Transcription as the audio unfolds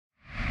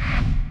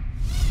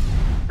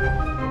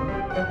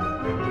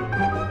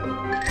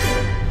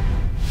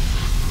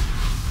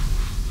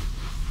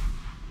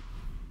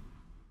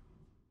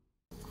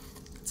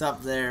What's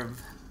up there,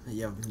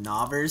 you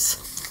knobbers?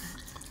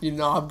 You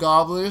knob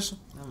gobblers?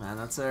 Oh man,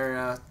 that's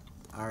our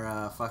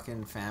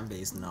fucking fan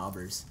base,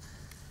 knobbers.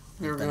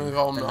 You're gonna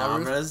call them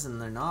knobbers? Bnahabros and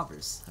they're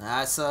knobbers.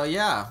 So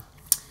yeah,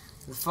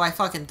 I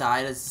fucking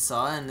died as you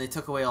saw, and they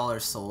took away all our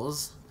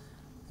souls,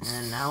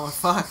 and now we're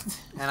fucked.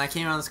 And I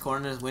came around this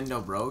corner, this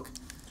window broke,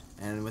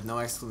 and with no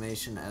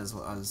explanation as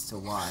to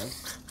why.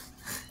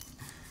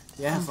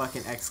 Yeah,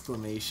 fucking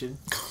exclamation.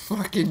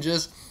 Fucking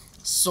just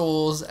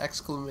souls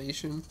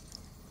exclamation.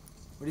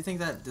 What do you think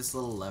that this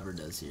little lever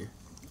does here?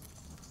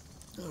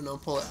 I don't know,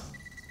 pull it.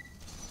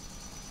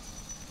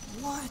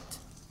 What?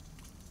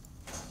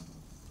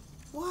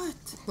 What?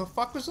 The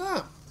fuck was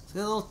that? Is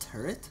that a little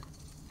turret?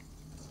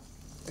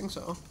 I think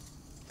so.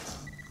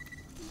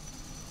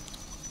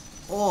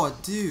 Oh,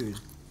 dude.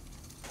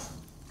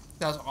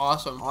 That's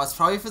awesome. Oh, it's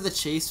probably for the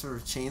chase for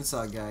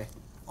chainsaw guy.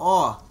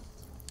 Oh.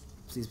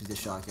 Please be the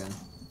shotgun.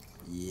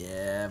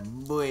 Yeah,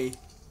 boy.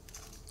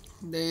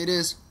 There it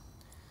is.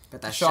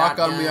 Got that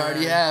Shotgun we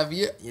already have.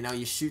 Yeah. You know,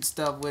 you shoot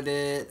stuff with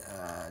it.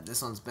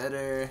 This one's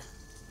better.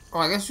 Oh,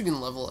 I guess you can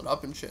level it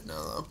up and shit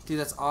now, though. Dude,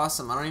 that's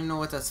awesome. I don't even know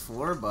what that's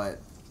for, but...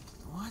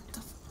 What the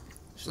f...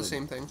 It's the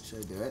same thing.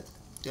 Should I do it?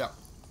 Yeah.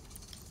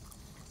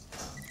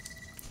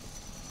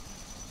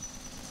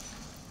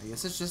 I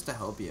guess it's just to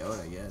help you out,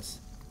 I guess.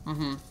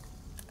 Mm-hmm.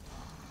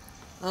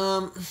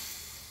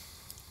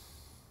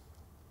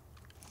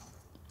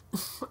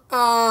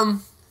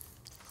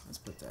 Let's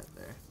put that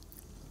there.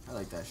 I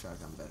like that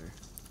shotgun better.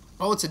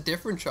 Oh, it's a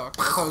different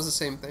shotgun. I thought it was the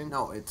same thing.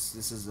 No,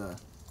 this is a...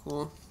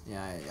 Cool.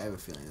 Yeah, I have a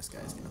feeling this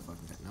guy's gonna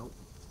fucking... Nope.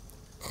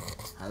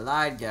 I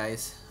lied,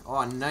 guys.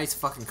 Oh, nice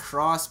fucking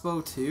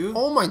crossbow, too.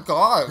 Oh my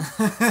god.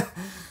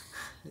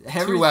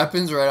 Two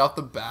weapons right off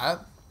the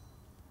bat.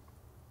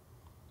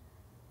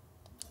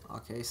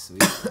 Okay,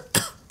 sweet.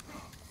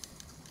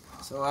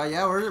 So,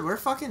 yeah, we're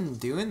fucking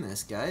doing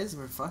this, guys.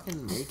 We're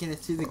fucking making it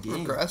through the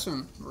game.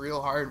 Progressing real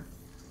hard.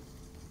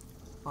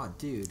 Oh,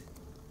 dude.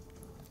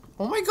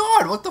 Oh my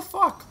god, what the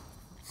fuck?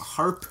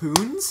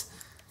 Harpoons?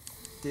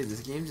 Dude,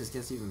 this game just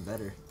gets even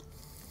better.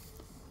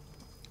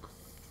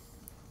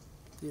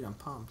 Dude, I'm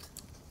pumped.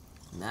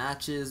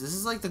 Matches. This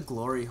is like the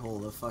glory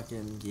hole of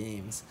fucking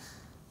games.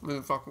 This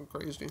is fucking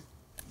crazy.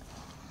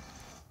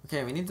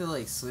 Okay, we need to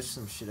like switch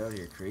some shit out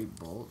here. Create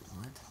bolt.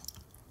 What?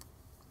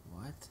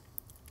 What?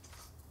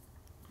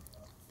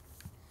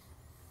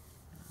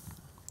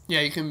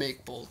 Yeah, you can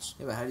make bolts.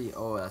 Yeah, but how do you...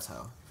 Oh, that's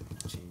how.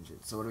 Change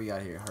it. So what do we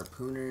got here?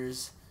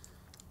 Harpooners.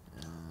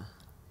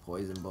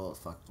 Poison bolt.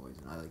 Fuck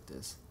poison. I like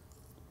this.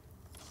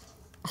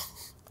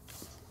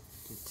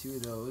 Get 2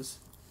 of those.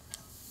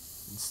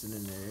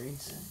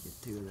 Incendiaries.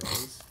 Get 2 of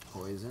those.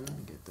 Poison.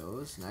 Get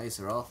those. Nice.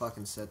 They're all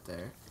fucking set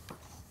there.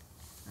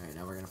 Alright,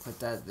 now we're gonna put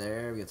that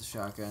there. We got the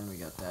shotgun. We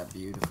got that.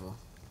 Beautiful.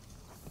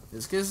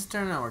 This is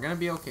turning out. We're gonna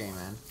be okay,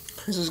 man.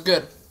 This is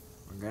good.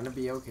 We're gonna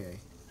be okay.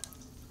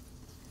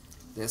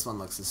 This one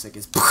looks the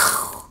sickest.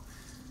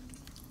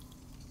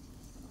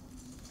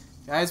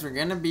 Guys, we're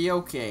gonna be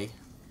okay.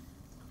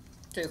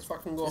 Okay, let's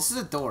fucking go. This is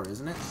a door,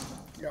 isn't it?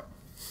 Yep.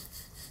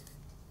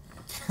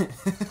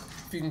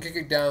 If you can kick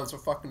it down, it's a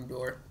fucking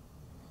door.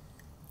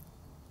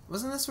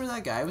 Wasn't this where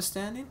that guy was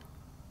standing?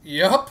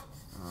 Yep.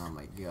 Oh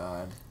my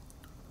god.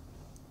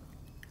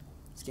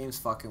 This game's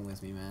fucking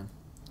with me, man.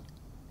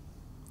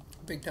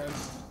 Big time.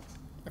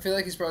 I feel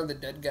like he's probably the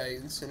dead guy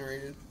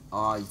incinerated.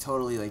 Oh, you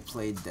totally like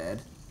played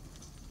dead.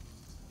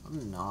 I'm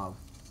a knob.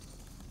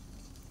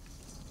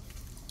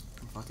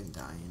 I'm fucking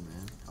dying,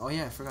 man. Oh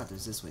yeah, I forgot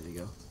there's this way to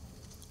go.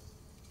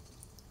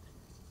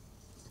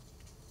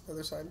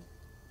 Other side.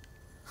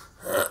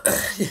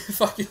 You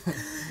fucking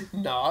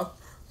knob.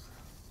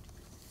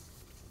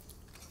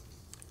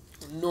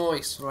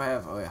 Nice. What do I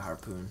have? Oh yeah,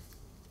 harpoon.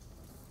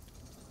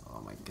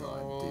 Oh my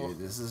god, Oh. dude.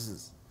 This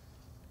is...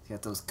 You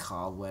got those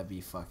cobwebby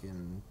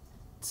fucking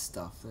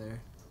stuff there.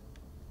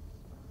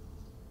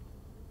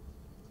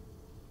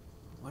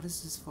 What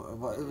is this for?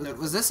 What,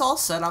 was this all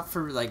set up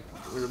for, like...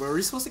 Were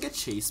we supposed to get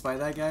chased by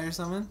that guy or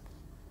something?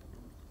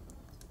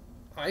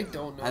 I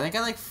don't know. I think I,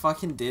 like,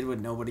 fucking did what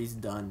nobody's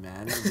done,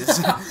 man.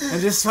 I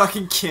just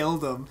fucking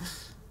killed him.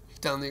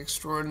 Down the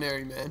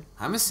extraordinary, man.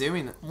 I'm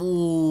assuming...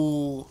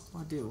 Ooh.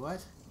 Oh, dude,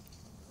 what?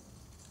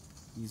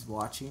 He's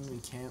watching, we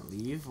can't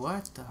leave?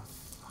 What the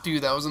fuck?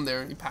 Dude, that wasn't there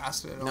and you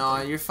passed it.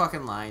 No, you're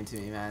fucking lying to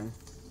me, man.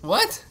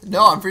 What?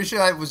 No, I'm pretty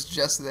sure I was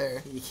just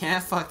there. You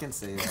can't fucking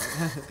say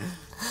that.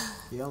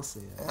 You don't say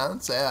that. I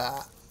don't say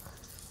that.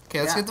 Okay,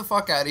 let's get the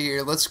fuck out of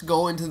here. Let's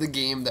go into the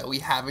game that we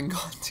haven't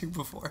gone to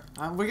before.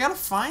 We gotta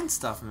find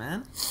stuff,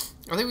 man.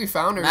 I think we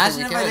found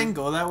everything. Imagine if I didn't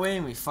go that way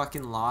and we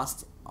fucking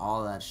lost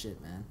all that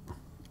shit, man.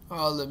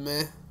 All of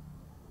me.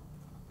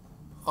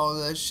 All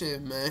that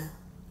shit, man.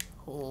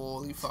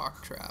 Holy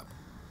fuck, trap.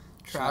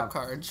 Trap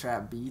card.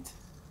 Trap beat.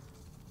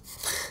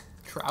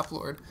 Trap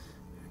lord.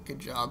 Good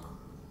job.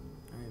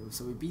 Alright,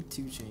 so we beat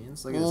 2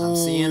 chains. Look at this. I'm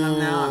seeing them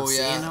now. I'm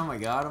seeing them. I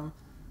got them.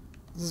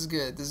 This is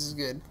good. This is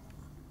good.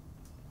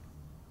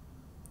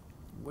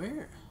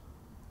 Where?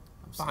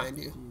 Behind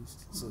you.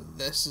 So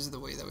this is the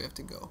way that we have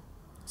to go.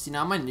 See,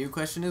 now my new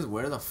question is,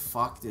 where the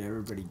fuck did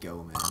everybody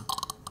go, man?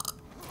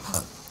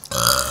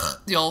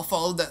 They all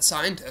followed that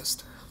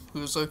scientist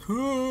who was like,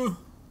 "Ah,"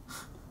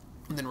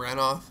 and then ran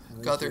off.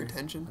 like Got their your-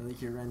 attention. I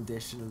like your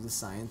rendition of the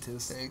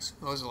scientist. Thanks.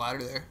 Oh, there's a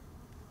ladder there.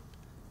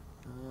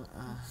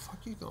 Uh,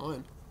 Fuck you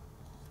going?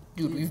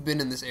 Dude, we've been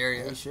in this are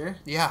area. you sure?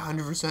 Yeah,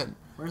 100%.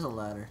 Where's the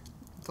ladder?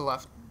 To the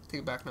left.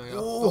 Take it back now, yeah.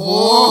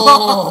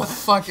 Oh. Oh,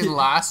 fucking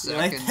last You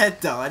second. like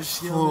that dodge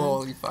shield? man?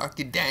 Holy fuck,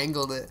 you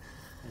dangled it.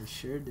 I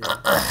sure did.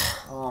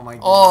 Oh my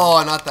god.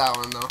 Oh, not that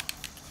one, though.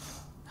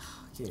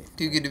 Okay.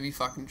 Too good to be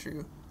fucking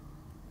true.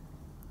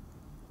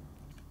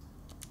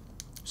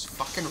 Just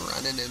fucking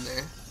running in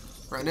there.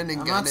 Running and I'm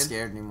gunning. not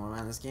scared anymore,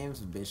 man. This game's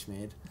bitch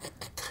made.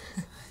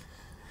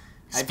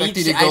 Expect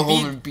you to go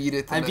home and beat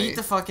it tonight. I beat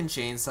the fucking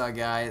chainsaw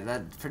guy.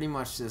 That pretty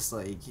much just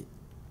like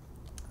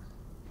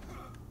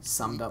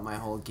summed up my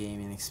whole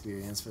gaming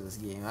experience for this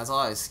game. That's all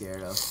I was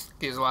scared of.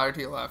 Okay, there's a ladder to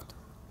your left.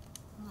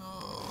 I'm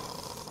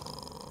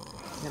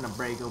gonna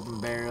break open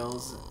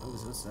barrels.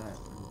 What's that?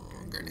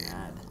 Grenade.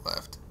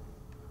 Left.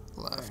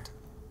 Left.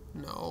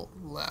 No,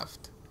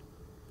 left.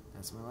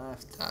 That's my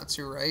left. That's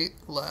your right.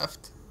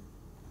 Left.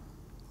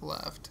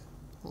 Left.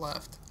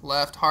 Left.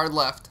 Left. Hard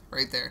left.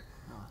 Right there.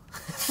 Oh.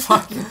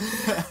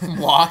 Fucking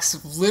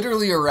walks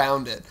literally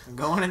around it. I'm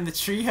going in the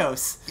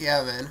treehouse.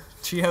 Yeah, man.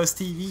 Treehouse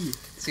TV.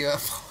 See what?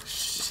 Oh,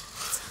 shit.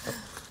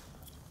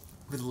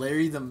 With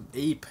Larry the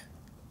ape.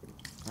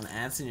 And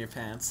ants in your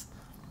pants.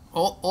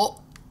 Oh,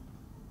 oh.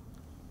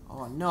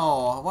 Oh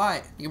no,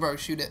 why? You can probably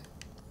shoot it.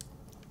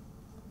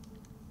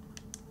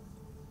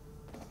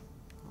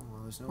 Oh,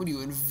 well, there's no... What are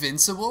you,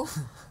 invincible?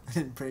 I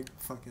didn't break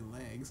fucking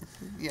legs.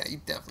 Yeah, you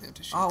definitely have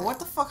to shoot Oh, that. what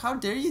the fuck? How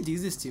dare you do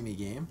this to me,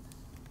 game?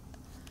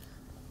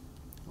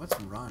 What's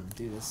run?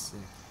 Dude, this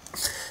is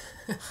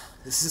sick.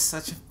 This is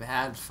such a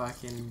bad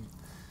fucking...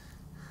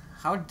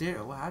 How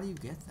dare... Well, how do you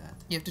get that?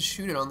 You have to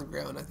shoot it on the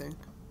ground, I think.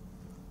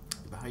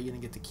 But how are you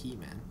gonna get the key,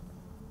 man?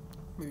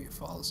 Maybe it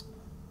falls.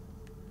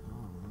 Oh,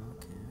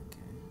 okay, okay.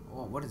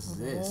 Oh, what is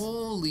this?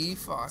 Holy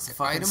fuck. It's a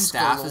fucking Items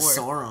staff of galore.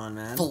 Sauron,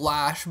 man.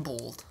 Flash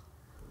bolt.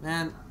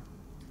 Man,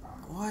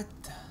 what?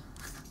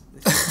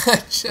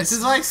 Just, This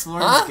is why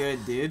exploring's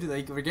good, dude.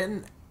 Like, we're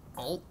getting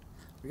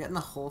the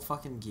whole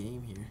fucking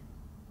game here.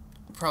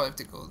 We'll probably have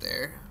to go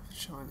there.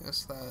 Showing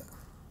us that.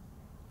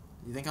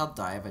 You think I'll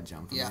die if I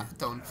jump in Yeah, there?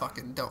 don't.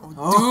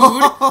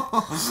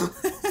 Oh.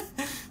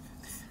 Dude!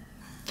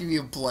 Give me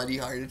a bloody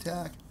heart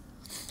attack.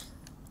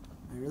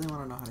 I really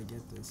want to know how to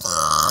get this.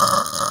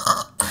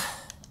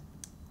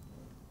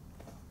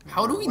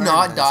 How do we We're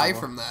not die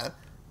invincible. from that?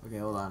 Okay,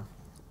 hold on.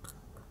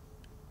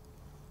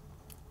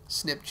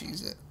 Snip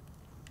cheese it.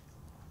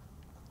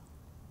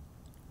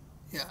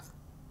 Yeah.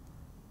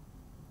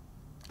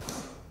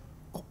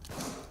 Oh.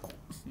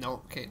 No,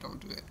 okay, don't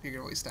do it. You're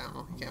gonna waste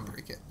ammo. You can't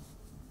break it.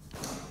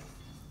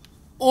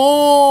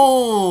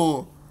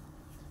 Oh!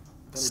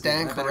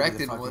 Stand I better do the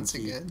corrected fucking once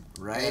key. again.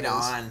 Right There it is.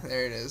 on.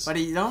 There it is.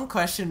 Buddy, don't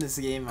question this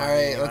game.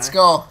 Alright, let's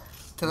go.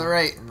 To the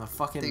right. I'm a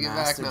fucking Take it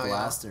back master now,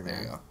 blaster, yeah. man.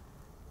 There you go.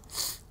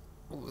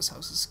 Oh, this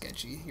house is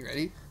sketchy. You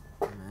ready?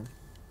 Yeah, man.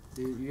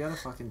 Dude, you gotta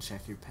fucking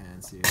check your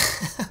pants here.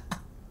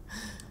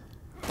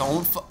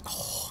 Don't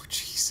oh,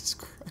 Jesus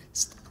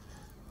Christ.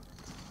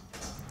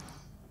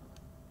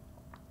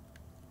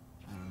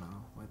 I don't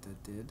know what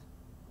that did.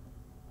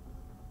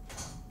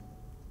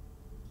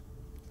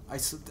 I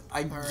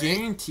Alright.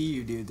 guarantee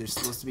you, dude, there's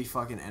supposed to be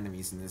fucking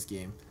enemies in this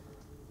game.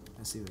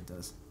 Let's see what it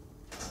does.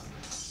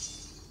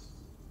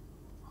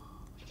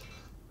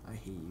 I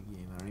hate you,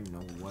 game. I don't even know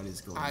what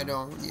is going on. I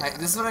don't. Yeah.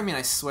 This is what I mean.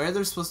 I swear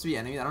there's supposed to be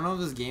enemies. I don't know if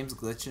this game's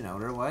glitching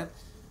out or what,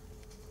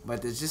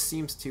 but it just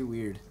seems too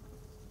weird.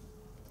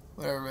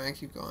 Whatever, man.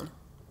 Keep going.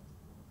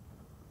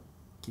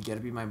 You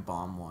gotta be my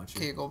bomb watcher.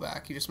 Okay, go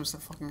back. You just missed a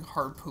fucking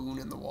harpoon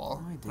in the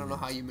wall. No, I I don't know didn't.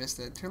 how you missed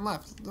it. Turn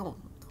left. No,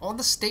 on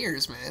the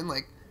stairs, man.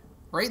 Like,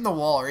 right in the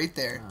wall, right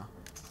there. Oh.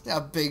 Yeah,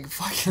 big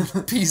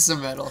fucking piece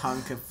of metal.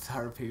 Hunk of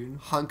harpoon.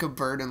 Hunk of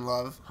bird and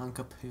love. Hunk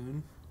of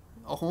poon.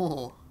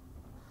 Oh.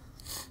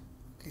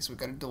 Okay, so we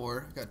got a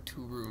door. We got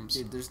 2 rooms.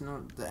 Dude, there's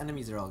no. The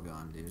enemies are all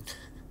gone, dude.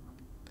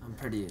 I'm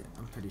pretty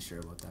sure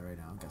about that right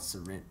now. I got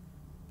syringe.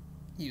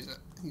 Use it.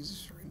 Use a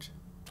syringe.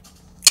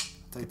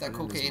 Get that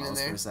cocaine in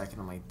there. for a second.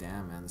 I'm like,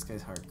 damn, man, this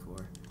guy's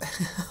hardcore.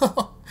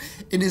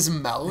 In his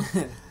mouth.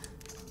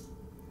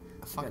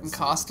 Fucking some-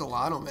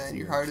 Castellano, man.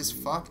 You're hard as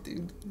TNT. fuck,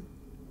 dude.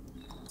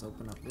 Let's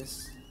open up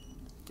this.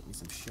 Get me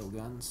some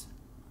shoguns.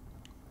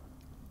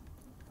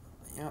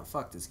 You know what?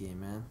 Fuck this game,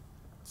 man.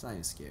 It's not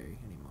even scary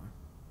anymore.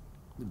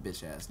 The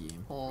bitch ass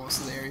game. Oh,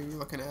 so there you're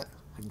looking at.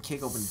 I can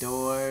kick open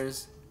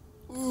doors.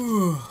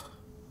 Ooh.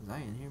 Was I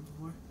in here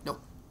before?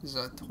 Nope. This is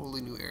a totally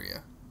new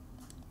area.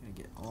 I'm gonna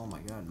get. Oh my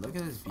god! Look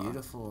at this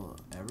beautiful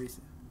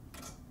everything.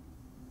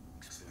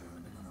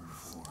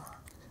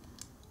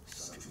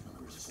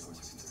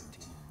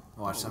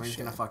 Watch, somebody's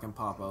shit. gonna fucking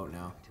pop out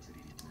now.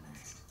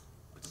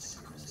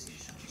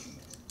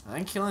 I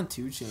think killing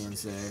 2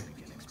 chains there. I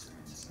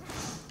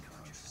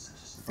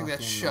think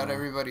that shut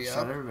everybody up.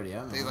 Shut everybody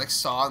up. They man. like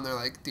saw and they're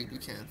like, dude, we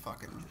can't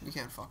fuck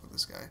with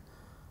this guy.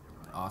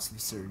 Awesome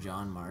Sir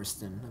John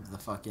Marston of the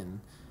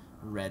fucking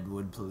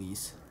Redwood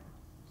Police.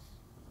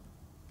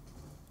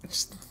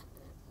 just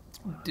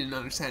didn't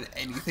understand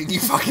anything you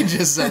fucking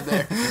just said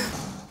there.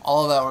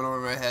 All of that went over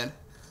my head.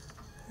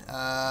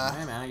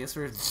 Alright, man, I guess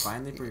we're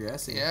finally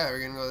progressing. Yeah, we're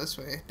gonna go this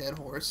way. Dead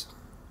horse.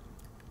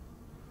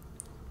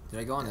 Did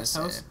I go in this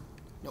house?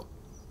 Nope.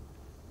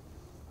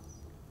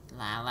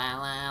 La la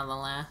la la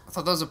la. I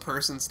thought that was a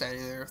person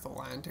standing there with a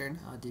lantern.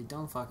 Oh, dude,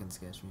 don't fucking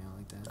sketch me out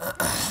like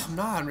that. I'm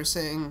not. I'm just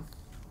saying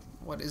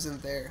what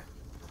isn't there.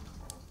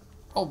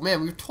 Oh,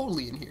 man, we're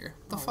totally in here.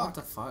 What the fuck? What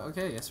the fuck?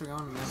 Okay, I guess we're going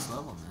to the next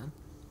level, man.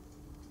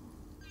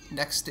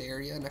 Next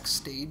area, next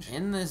stage.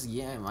 In this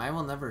game, I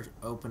will never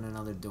open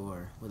another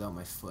door without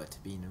my foot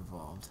being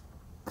involved.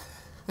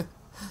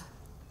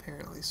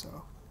 Apparently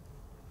so.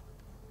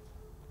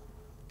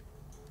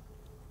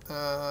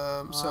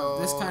 So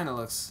this kind of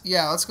looks.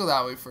 Yeah, let's go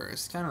that way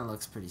first. Kind of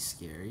looks pretty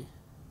scary.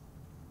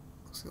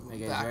 Let's go Are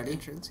you guys back ready?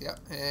 entrance. Yeah,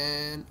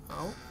 and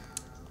oh.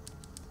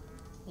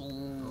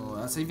 Oh,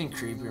 that's even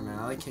creepier, man.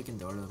 I like kicking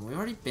doors open. We've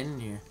already been in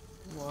here.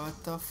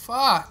 What the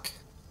fuck?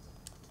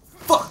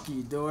 Fuck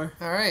you, door.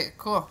 All right,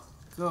 cool.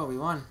 Go, we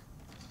won.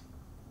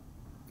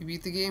 We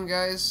beat the game,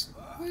 guys.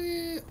 Oh.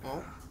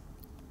 Alright,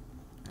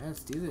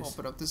 let's do this.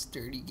 Open up this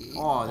dirty gate.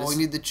 Oh, we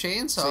need the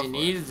chainsaw. So you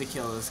needed to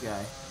kill this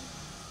guy.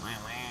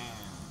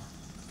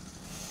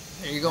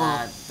 There you go.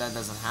 That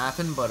doesn't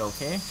happen, but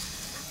okay.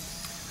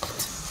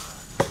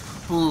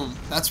 Boom.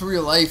 That's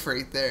real life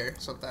right there.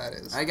 That's what that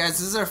is. Alright, guys,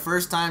 this is our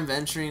first time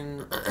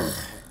venturing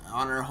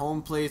on our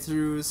home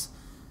playthroughs.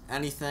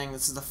 Anything.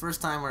 This is the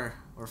first time we're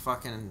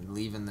fucking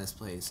leaving this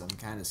place. I'm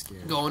kind of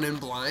scared. Going in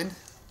blind.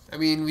 I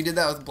mean, we did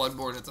that with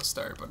Bloodborne at the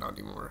start, but not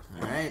anymore.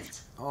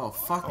 Alright. Oh,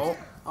 fuck. Oh,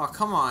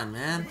 come on,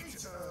 man.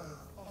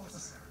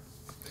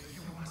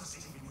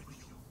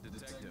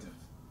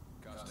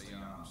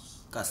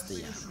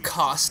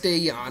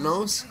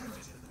 Castellanos?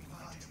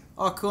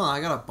 Oh, cool.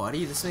 I got a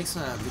buddy. This makes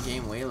the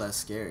game way less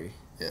scary.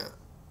 Yeah.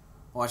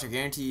 Watch, I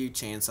guarantee you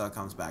Chainsaw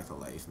comes back to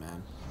life,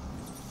 man.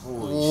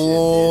 Holy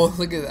Whoa, shit,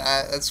 look at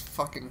that. That's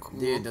fucking cool.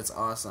 dude. Dude, that's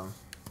awesome.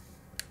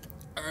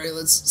 Alright,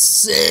 let's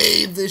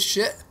save this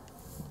shit.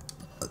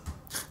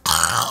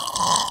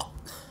 I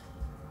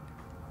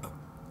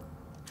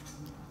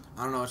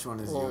don't know which one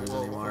is yours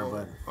anymore,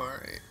 but...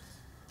 Alright.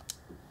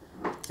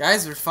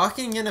 Guys, we're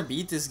fucking gonna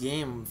beat this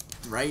game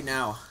right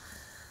now.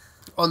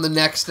 On the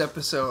next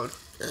episode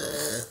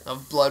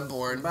of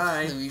Bloodborne.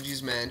 Bye.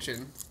 Luigi's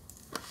Mansion.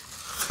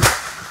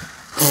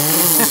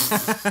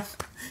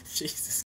 Jesus.